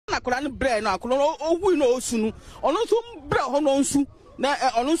akola ne bre no akola owu no osunu ono so bre ho no nsu na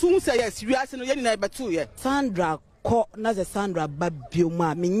ono so hu say yes wiase no ye ni na betu ye Sandra ko na ze Sandra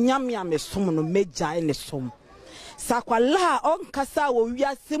babioma me nyame amesom no meja ne som sakwala onkasa wo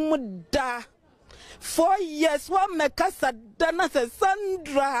wiase mu da 4 years wa mekasa da na ze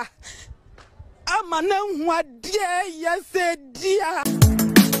Sandra amana hu ade yese dia.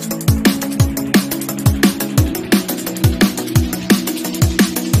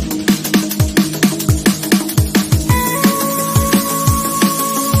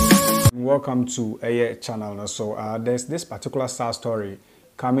 Welcome to a channel. So there's this particular sad story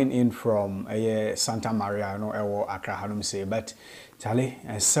coming in from Santa Maria, no ewo Accra hanum say, but Charlie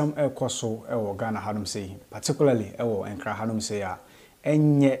some ekoso ewo Ghana hanum say, particularly ewo Accra hanum say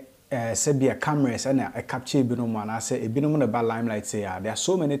enye sebia cameras and a capture binom and I say a binom the bad limelight say there are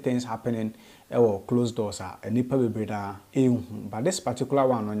so many things happening ewo closed doors and nipa bebreda but this particular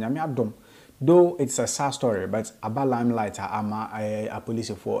one on nyame adom. Though it's a sad story, but about limelight, a police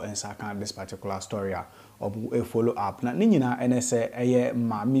for and second this particular story of a follow up. Now, Nina NSA,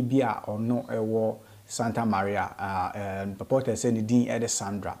 Mammy Bia or no a war Santa Maria, and purported saying the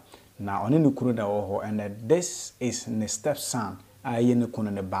Sandra. Now, on in the or and this is the stepson, I in the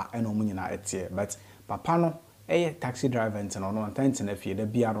corner the back and Omunina at here. But Papano, a taxi driver and on 1 10 if you the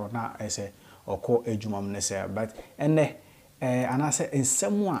Biaro now as a or call a jumam nese, but and and I say in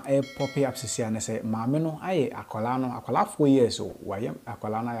someone a poppy up sisi and say mameno aye akola 4 years so why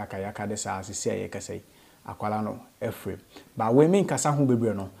akola na yakayaka de sa sisi aye kase akola free but we mean kasa hu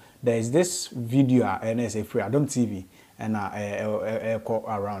bebre no there is this video and say free Adom TV and call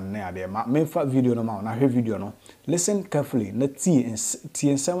around near there main video no ma na hear video no listen carefully na tie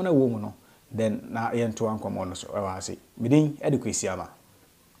nsem na wo mu no then na yento ankomo no so I say midin Kwesiarmah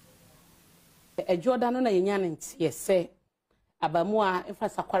e Jordan na yenya ntie say Abamua in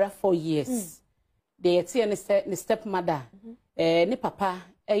fact sakwara 4 years. They tie ne stepmother ne papa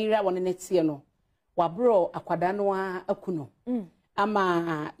eyira won ne tie no wabro akwada no akuno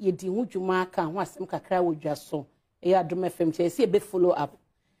ama yedi hu dwuma ka ho asem kakra wodwa so e Adom FM che se be follow up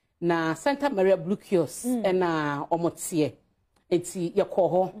na Santa Maria Blue Kiosk na omotie enti yekọ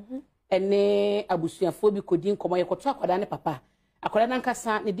ho ene abusuafo bi kodin komo yekoto akwada ne papa akwada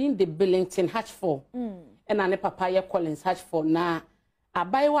nankasa ne din de Billington Hatchford ena ne papa ye Collins Hatchford na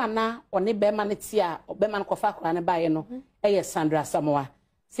abaiwa na one bema ne tia obema no kofa akora ne baye no eye Sandra Samoa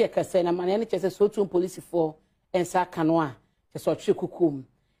se kase na mane ne chese so tun police for ensa kano a chese otwe kukum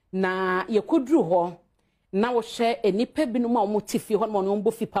na ye kodru ho na wo hye enipa binum a omotifi ho no no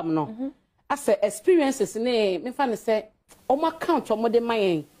mbofi pam no ase experiences ne me fa ne se omo account omo de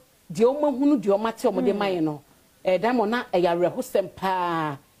mayen de omo hunu de omo ate omo de mayen no damo na eyare ho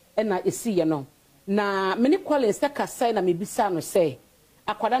sempa ena esi ye no na many Collins kasa na mebisa no say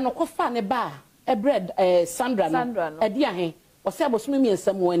akwada no kofa ne ba bread Sandra no edi ahe o se abosom mi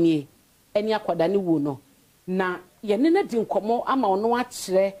ensam wani eni akwada ne wu no na ye ne na di nkomo ama ono a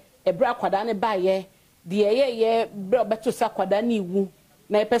kire ebre akwada ne ba ye de ye bre obeto sa akwada ne wu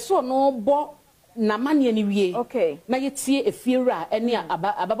na epeso no bo na mane ne wie okay na ye tie efiera eni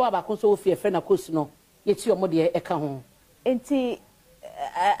ababa abakonso ofie fe na kosu no ye tie omo de eka ho enti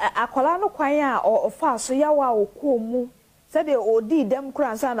akola no kwan a ofa so yawa okomu se de odi dem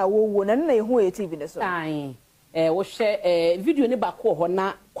kransa na wowo na na ehu e TV ne so ai wo hye video ne ba ko ho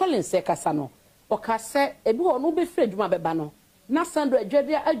na Collins kasa no o ka se ebi ho no be frɛ dwuma beba no na Sandra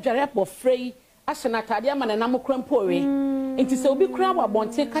adwade adware po frei ahena tade ama na nam krampowe enti se obi kra wa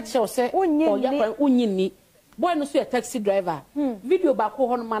bonte ka che o se o yakwan onyini boy no so ye taxi driver video ba ko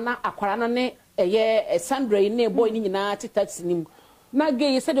ho no ma na akwara no ne Sandra ne boy ni nyina ti taxi nim na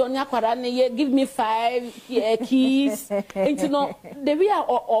gay said on yakwara ne ye give me 5 keys into no the we are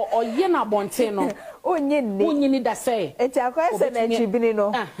or ye na bonte no onyini da say enti akwa se na chibini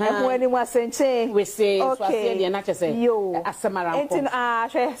no ehun ani mu asenche we say so ase de na chese asamara enti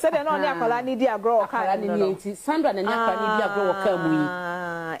hwe se de no ne akwara ni di agro ka ni enti Sandra na yakwara ni di agro ka mu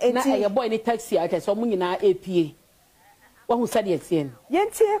yi na ye boy ni taxi a chese mu nyina APA who said yes,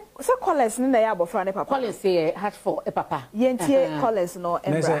 Yentie, so Collins na ya abofra ne papa. Collins say hat for a papa. Yentie Collins no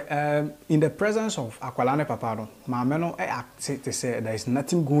embra. In the presence of akwala ne papa no, maame no act to say there is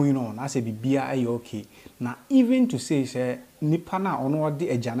nothing going on. I say bibia ay okay. Na even to say nipa na ono de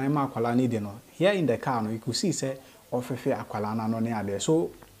agyanan ma akwala ne de no. Here in the car no you could see say ofefe akwala na no ne ade.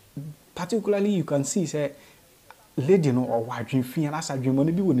 So particularly you can see say lady no or wadwin fi na asadwin no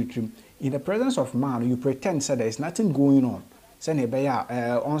bi woni trim. In the presence of man, you pretend that there is nothing going on. Say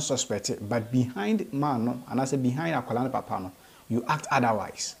unsuspected, but behind man, no, and I say behind akwala papa no, you act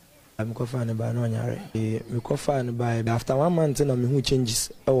otherwise. I'm confident by no nyare. Me confident by after 1 month na me who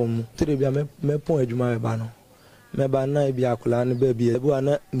changes. Oh, to be me point adwuma ba no. Me ba na e bia akula ne ba bia. Bu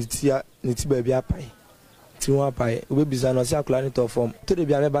ana niti ba bia pai. Ti wa pai. We bisa no se akula ne to form. To be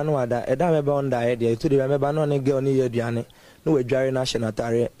bia me ba no ada. E da me ba on da e de. To be bia me ba no ne girl ne ye aduane. No we dware na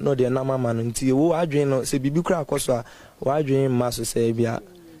shenatare. No de na mama no nti wo adwen no se bibi kura akoso a wo adwen ma so se bia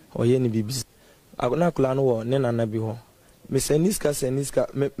oye ni bibi. Akuna akula no wo ne nana bi ho. Me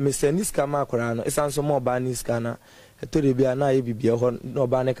seniska ma akura no esanso mo ba niska na to de bia na ye bibia ho no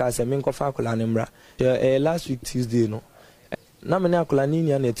ba ne ka se me nkofa akula ne mra last week Tuesday no na me ne akula ni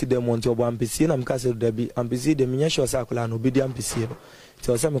nia na ti dem monti obo ampesi na me ka se de bi ampesi de me nya sure se akula no obedi ampesi no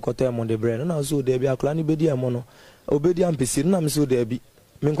ti o se me koto e mo de bre na so de bia akula ni bedi e mo no obedi ampesi na me so de bi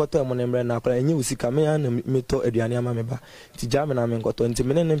me nkoto e mo ne mre na akula enye usika me ya na me to aduane ama me ba ti ja me na me nkoto nti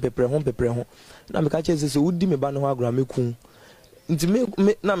me ne pepre ho na me ka che se wudi me ba no agura me kun nti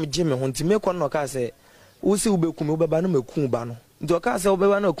me na me je me ho nti me ko no ka se wo se wo be kun me wo ba no me kun ba no nti o ka se wo be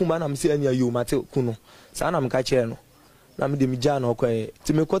ba no kun ba na me se anya yo mate kun no sa na me ka che no na me de me ja no ko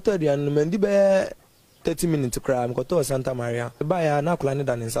nti me koto aduane no me ndi be 30 minutes kra me koto Santa Maria ba ya na kula ne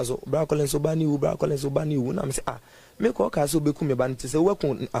da ne nsa so bra kolen so ba ni wu na me se me ko ka so be kun me ba nti se wo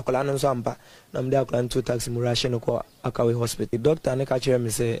kun akola no so ampa na me de akola to taxi mu ration ko Akawe hospital doctor ne ka chere me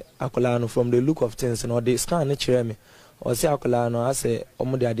se akola no from the look of things no the scan ne chere me o se akola no ase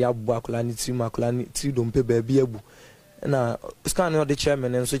omo de ade abu akola ni tri do mpe ba bi abu na scan no de chere me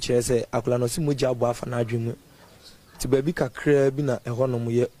ne so chere se akola no si moja abu afa na adwemu ti ba bi kakra bi na eho no mu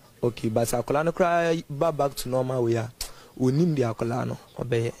ye okay but akola no cry back to normal we ya onim de akola no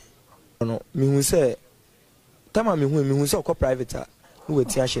obeye no mi hu se tama mi hu se okọ private a no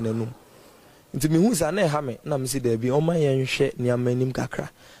weti ahye nanum nti mi hu sa na ha me na mi si da bi o man ye nhwe ni amanim kakra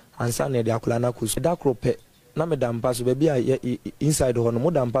ansa na de akola na koso da krope na me da mpa so ba bi a inside ho no mo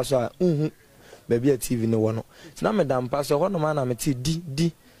da mpa so a ba bi a TV ne wo no na me da mpa so ho no ma na me ti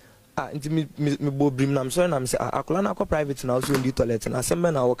di nti mi bo brim na me so na me se akola na akọ private na also ndi toilet na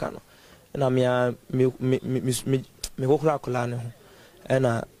sembe na wo ka no na me kokura akola ne ho and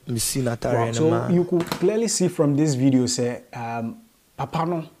so you could clearly see from this video say papa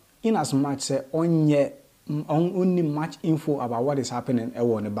no in as much say only much info about what is happening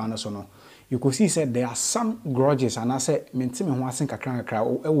on the banner so no you could see said there are some grudges and I say menti me ho asen kakra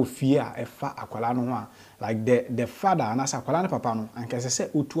e fear e fa akwala no ho like the father and as akwala no papa no and kese say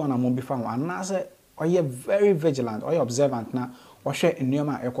otu ana mo bi fa ho and I say oye very vigilant oye observant na ohwe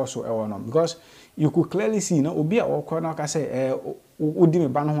nneoma ekoso e no because you could clearly see no obi a okọ ka say udi me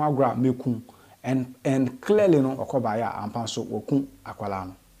ba no ho agora mekun and clearly no okoba ya ampa so okun akwala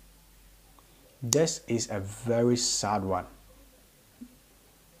no. This is a very sad one.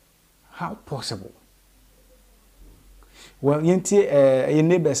 How possible? Well, your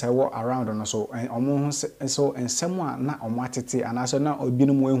neighbors are around and so and someone na omatete and also na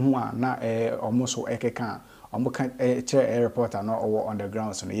obinum hu na almost so ekeka omo chair reporter no on the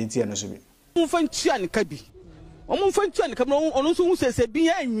ground so yentie no so bi. Mfantua ne kabi. Mfantua ne kabi ono so hu sese bi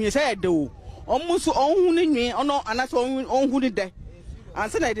ya nwie se de o. Omo so onhu ne nwie ono anaso onhu ne de.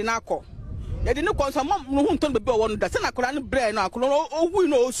 Anse na de na akọ. Ya de ne konso mam no hu nton bebe o no da se na akora ne bre no akoro ohu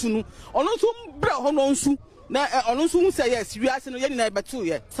no osunu. Ono so bre ho no nsu. Na ono so hu se yes wiase no ye ni na betu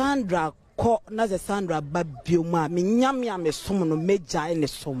ye. Sandra ko na ze Sandra babio ma me nyam ya me som no meja ne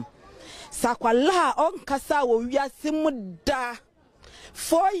som. Sakwala on kasa wo wiase mu da.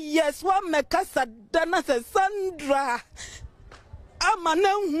 4 years wa me kasa da na ze Sandra. Amana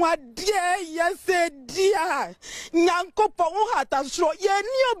hwa die yese dia nyankopo wo hata sro ye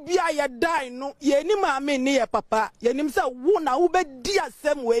ni obia ye dai no ye ni maame ni ye papa ye nim se wo na wo be di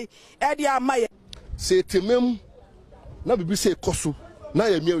asem we e dia amaye se temem na bibi se koso na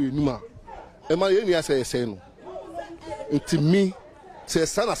ye mia we numa e ma ye ni ase ese no ntimi se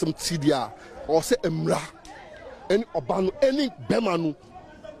sana asem ti dia o se emra eni oba no eni bema no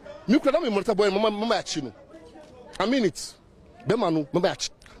mi kwada me morta boy mama ya chi no I mean it Bemanu,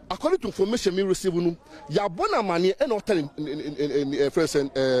 according to information we receive, ya bona money and hotel in friends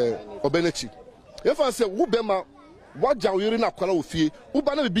and Obenechi. If I say, who Bema, what Jawirina Kala of fee, who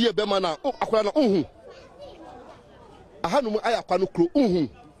banner be a Bemana, Aquana, I had no Ayapanu crew,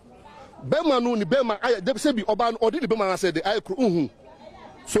 Bemanu, the Bema, I be Oban, or did the Bema said the I crew,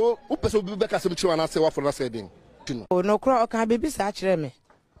 so who person be back as some children and say what for us saying. Oh, no crow can be such me.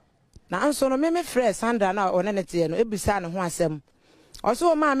 Na anso no me frɛ Sandra na onenete no ebisa ne ho asɛm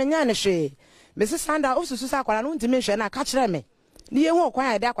ɔso ma me nya ne hwe me se Sandra osusu sa akwala no ntimi hwe na ka kyerɛ me ne ye hu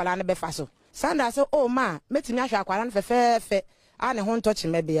okwan ya de akwala no befa so Sandra se o ma metimi ahwe akwala no fefefe a ne ho ntɔkye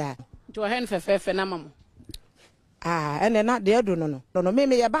me bia to hen fefefe na mamo ene na de do no me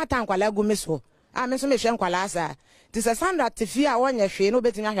ye bata nkwala gu me so me so me hwe nkwala asa ti se Sandra tefi a wonye hwe no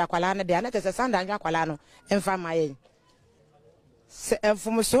betimi ahwe akwala ne de na te se Sandra ahwe akwala no emfa maye se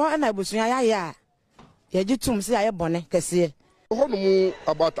enfum so na busunya ya ye gitum se aye bone kese hono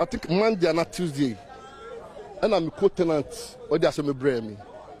about I think Monday and Tuesday and I'm co-tenant or they say me brand me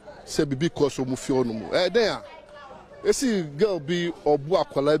say be because of mu fi ono mu then esi girl be obu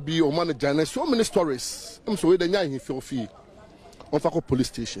akwala bi o manager so many stories so we dey nya fi on fa ko police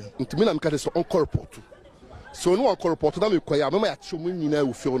station ntimi na me ka so on call report so no on call report na me kwaya me ya chomu nyina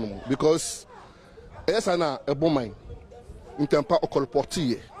wo fi ono mu because esa na ebo man ntempa o call report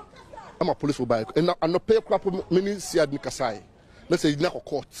ye ama police will buy and no pay crap mini siad ni kasai let's say na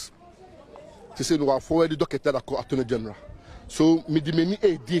court to say no forward the doctor that attorney general so me di meni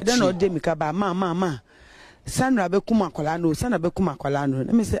AD then no dey me ka ba ma Sandra be kuma akwala no Sandra be kuma akwala no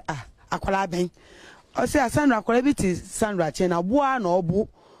me say akwala ben o say Sandra akwala bi ti Sandra che na boa na obu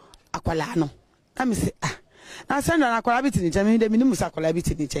akwala no na me say na Sandra na akwala bi ti ni che me de me ni musa akwala bi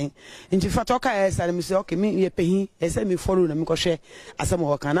ti ni che nti fa to ka e say me say okay me ye pehin e say me follow na me ko hwe asem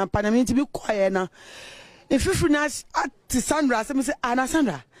ho kan na pa na me ti bi kwaye na if you na at Sandra say me say na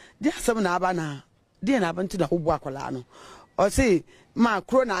Sandra dey asem na aba na dey na aba nti na obu akwala no o say ma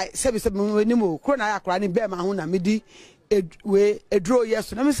krona sebi ni mo krona akra ni be ma ho na medi we edro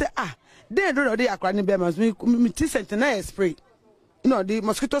yeso na me say den do dey akra ni be ma me ti centenary spray the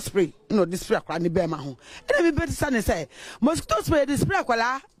mosquito spray the spray akra ni be ma ho e me be say say mosquito spray the spray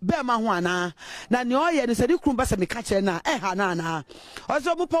akwala be ma ho ana na ne oye ni say di krumba se me ka kire na ha na o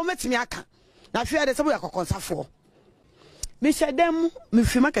so mo pon metimi aka na hwe de se bo yakokonsafo me shedem me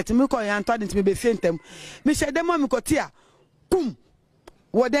fi market me ko yan to de me be fientem me shedem me ko tia kum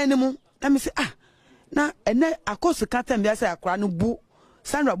wodan mu na me say na ene akosu katam bia say akora no bu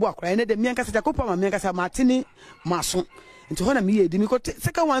Sandra bu akora ene de me nka say kopa ma me nka say matini maso nti ho na me yedi me ko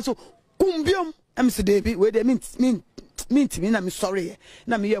second one so kumbiom am say dey we dey mint me na me sorry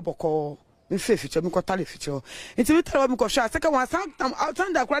na me ye boko me feficho me ko tale ficho nti me tale me ko sha second one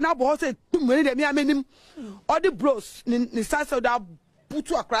Sandra akora na bo say tum we dey me amanim all the bros ni say so da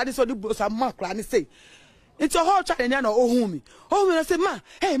putu akora ni so the bros am akora ni say it's a whole child and oh me. Oh, I say, ma,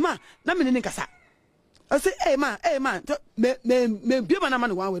 hey, ma, na me ni kasa. I say, hey, ma, me be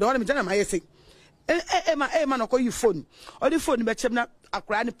man one with all me jana my say. Hey, ma, no call you phone. Or the phone be chemna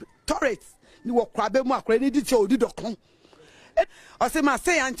akra ni turret. Ni wo kra be mu akra ni di che odi dokon. I say, ma,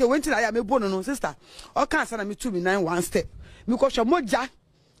 say auntie when till I am a bono no sister. O kan say na me 2 me 9 1 step. Me ko sha moja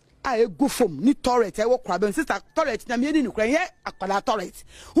a go from ni turret e wo kra be sister turret na me ni kra ye akwala turret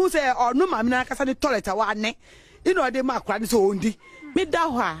who say or no ma me na kasa ni turret wa ne ino de ma kra ni so ondi me da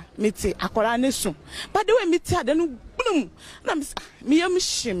ho a me ti akwala ne so but the way me ti ade no blum na me yam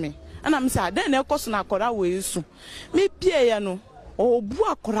hime na me say ade na ekoso na akwala we so me bie ye no obu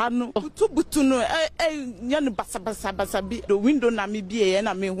akwala no butu no ya no basa bi the window na me bie ye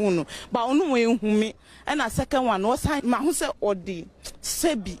na me hu no ba onu we hu me na second one o say ma hu say odi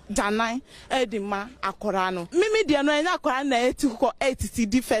sebi janan edima akora no mimi de no enya akora na etiko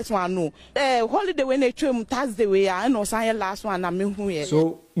etiti first one no holiday when they twem Thursday we ya no say last one na me hu ye.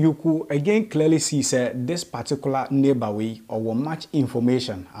 So you could again clearly see say this particular neighbor way or much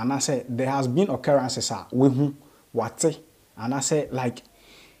information and I say there has been occurrences we hu wate and I say like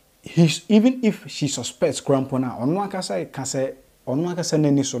he's even if she suspects Krampona on one can say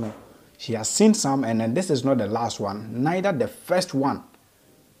neni so no she has seen some and then this is not the last one neither the first one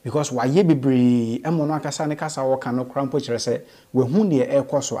because why ye bebre emono akasa ne kasa wo kan no Krampo chere say we hu ne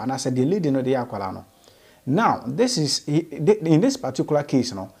ekoso and I said the lady no dey akwala no now this is in this particular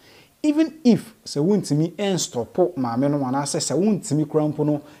case no even if se wuntimi en stop ma me no ana say se wuntimi Krampo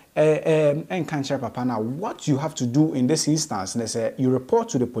no en kan chere papa now what you have to do in this instance they say you report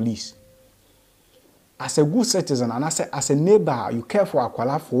to the police as a good citizen and I say as a neighbor you care for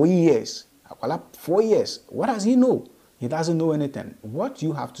akwala 4 years akwala 4 years what does he know? He doesn't know anything. What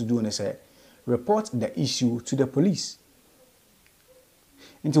you have to do is report the issue to the police.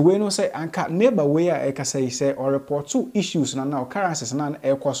 Into we no say anka neighbor where I can say or report 2 issues now occurrences na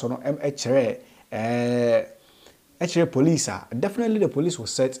ekoso no police definitely the police will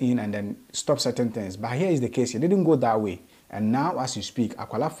set in and then stop certain things. But here is the case. It didn't go that way. And now as you speak,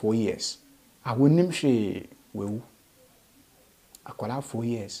 akwala 4 years. I will name she we akwala 4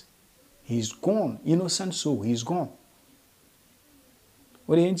 years. He's gone. Innocent soul. He's gone.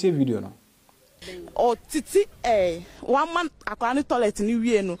 What the video no? O titi one man akwara ni toilet ni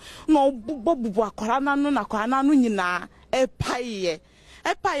wie no bubu akwara nanu na akwara nanu nyina epaye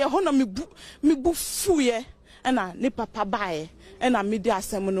ho na me bu fuye ɛna ne papa bae ɛna me di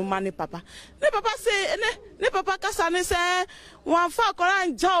asɛm no ma ne papa say ne papa kasa ne sɛ wanfa akɔra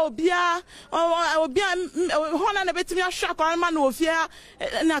nja obia hona na betimi ahwe akɔra ma na ofia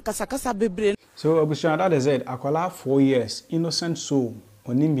na kasa bebre. So Abushana, that is it. Akola 4 years, innocent soul,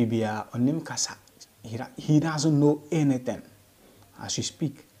 onim bibia, onim kasa. He doesn't know anything as you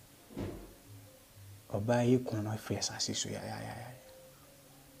speak. Obey kono face as you ya.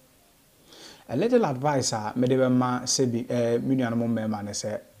 A little advice medebema sebi nuanamo mema ne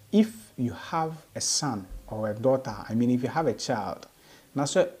say if you have a son or a daughter, I mean if you have a child, na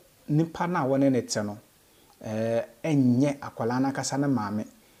so nipa na wone ne te no enye akola na kasa na mame.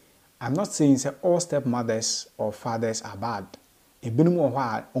 I'm not saying say all stepmothers or fathers are bad. Ebinum wo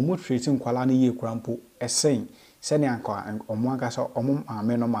ha omo treating kwala na ye krampo saying say ne anka omo aka so omo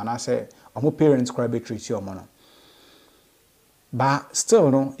ame no ma na say omo parents kra be treat you omo no. But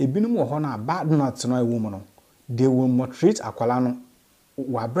still no ebinum wo ho na bad not no ewo no. They will maltreat akwala no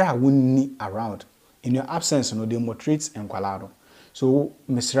wabra wonni around. In your absence no they maltreat enkwala no. So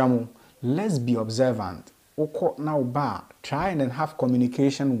Mr. let's be observant. Oko now ba try and have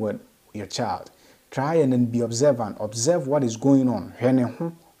communication with your child. Try and then be observant. Observe what is going on.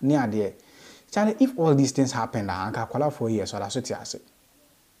 Charlie, if all these things happen, I can call out 4 years. So that's what I say.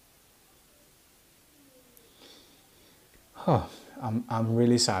 Oh, I'm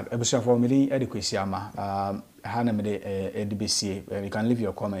really sad. For me, Kwesiarmah, you can leave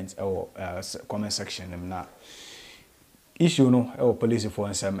your comments or comment section. Issue no police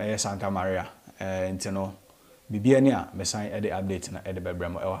for Santa Maria and Bibiania, Messiah, the update na the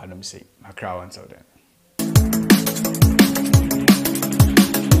Bebramo, I'll have them say, my crowd until then.